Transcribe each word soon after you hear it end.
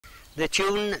The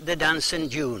tune The Dancin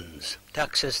Dunes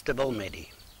takes us to Balmedie.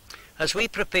 As we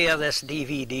prepare this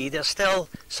DVD, there's still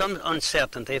some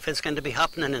uncertainty if it's going to be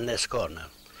happening in this corner.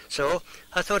 So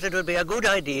I thought it would be a good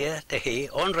idea to hear,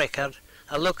 on record,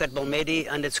 a look at Balmedie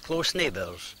and its close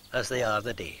neighbours as they are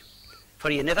the day. For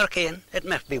you never ken, it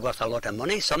might be worth a lot of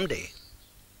money someday.